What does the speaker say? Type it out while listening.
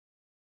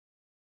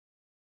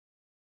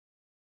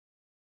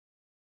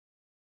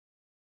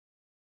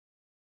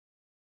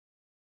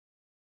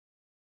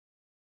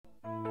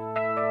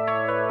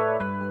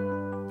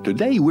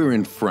Today we're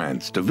in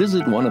France to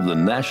visit one of the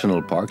national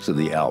parks of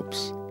the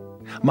Alps.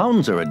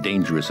 Mountains are a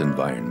dangerous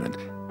environment,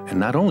 and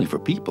not only for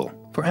people,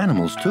 for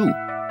animals too.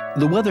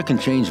 The weather can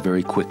change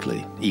very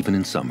quickly, even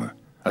in summer.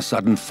 A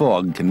sudden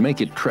fog can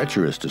make it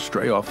treacherous to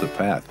stray off the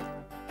path.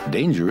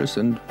 Dangerous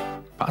and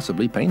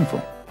possibly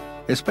painful,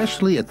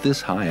 especially at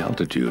this high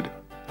altitude.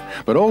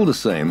 But all the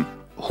same,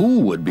 who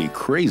would be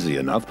crazy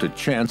enough to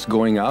chance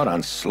going out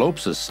on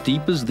slopes as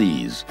steep as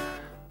these?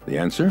 The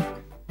answer?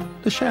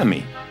 The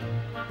chamois.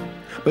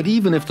 But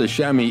even if the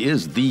chamois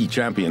is the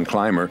champion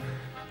climber,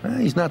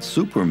 he's not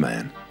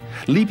Superman.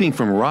 Leaping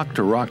from rock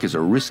to rock is a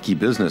risky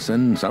business,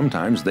 and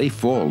sometimes they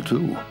fall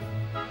too.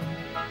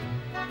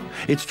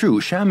 It's true,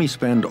 chamois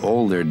spend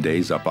all their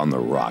days up on the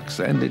rocks,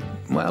 and it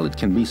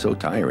can be so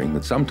tiring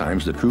that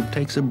sometimes the troop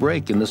takes a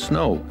break in the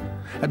snow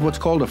at what's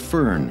called a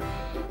fern.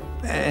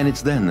 And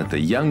it's then that the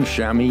young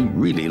chamois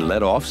really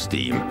let off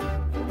steam.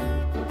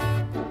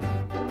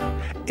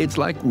 It's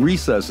like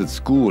recess at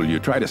school. You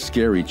try to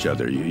scare each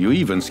other. You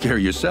even scare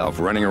yourself,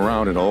 running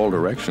around in all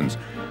directions.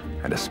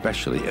 And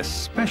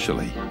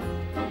especially,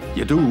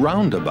 you do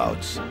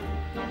roundabouts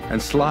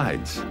and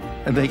slides,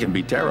 and they can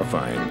be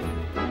terrifying.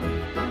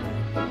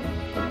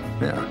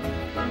 Yeah.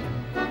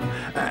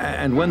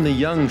 And when the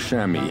young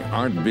chamois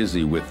aren't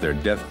busy with their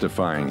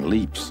death-defying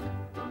leaps,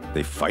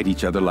 they fight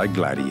each other like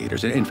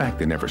gladiators. In fact,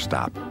 they never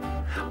stop.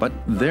 But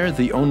they're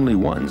the only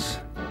ones.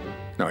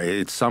 Now,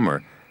 it's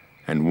summer,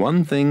 and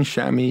one thing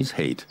chamois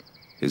hate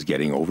is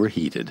getting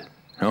overheated.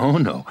 Oh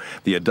no,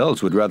 the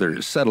adults would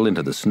rather settle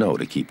into the snow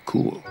to keep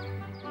cool.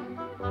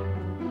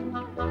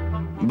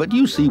 But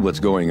you see what's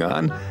going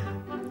on?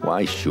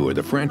 Why, sure,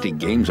 the frantic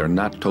games are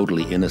not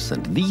totally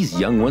innocent. These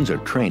young ones are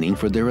training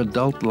for their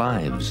adult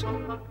lives.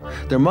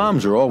 Their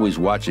moms are always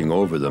watching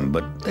over them,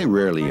 but they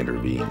rarely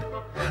intervene.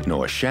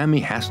 No, a chamois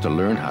has to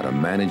learn how to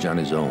manage on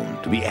his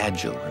own, to be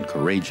agile and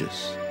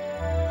courageous.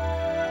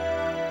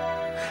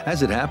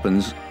 As it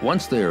happens,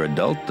 once they are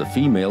adult, the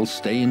females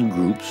stay in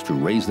groups to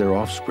raise their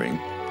offspring.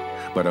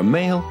 But a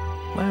male,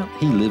 well,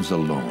 he lives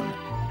alone.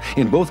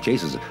 In both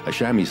cases, a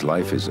chamois'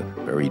 life is a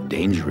very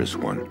dangerous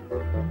one.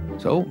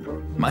 So,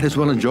 might as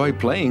well enjoy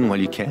playing while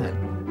you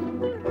can.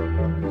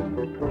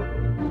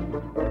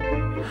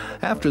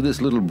 After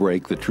this little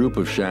break, the troop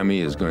of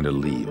chamois is going to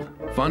leave.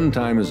 Fun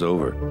time is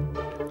over.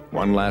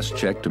 One last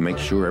check to make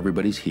sure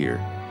everybody's here,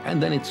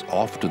 and then it's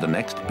off to the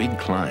next big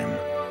climb.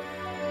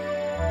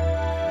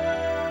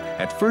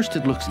 At first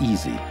it looks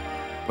easy,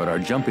 but our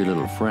jumpy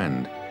little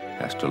friend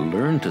has to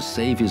learn to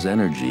save his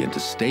energy and to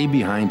stay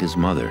behind his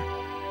mother.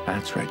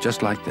 That's right,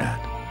 just like that.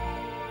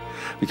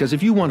 Because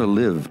if you want to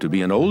live to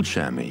be an old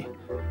chamois,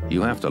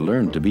 you have to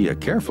learn to be a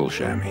careful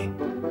chamois.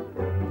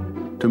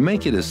 To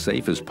make it as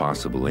safe as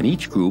possible, in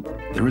each group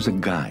there is a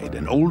guide,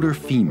 an older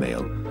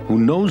female, who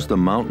knows the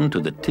mountain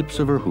to the tips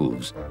of her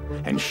hooves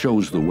and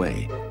shows the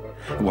way,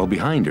 while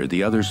behind her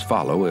the others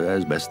follow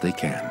as best they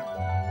can.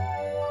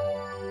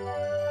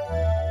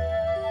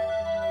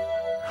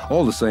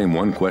 All the same,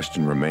 one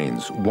question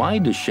remains. Why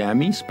do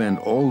chamois spend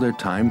all their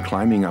time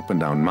climbing up and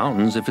down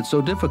mountains if it's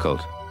so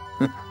difficult?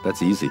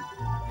 That's easy.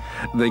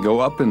 They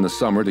go up in the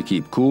summer to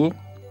keep cool,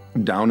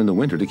 down in the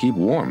winter to keep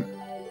warm.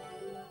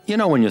 You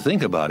know, when you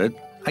think about it,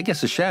 I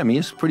guess a chamois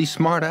is pretty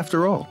smart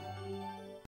after all.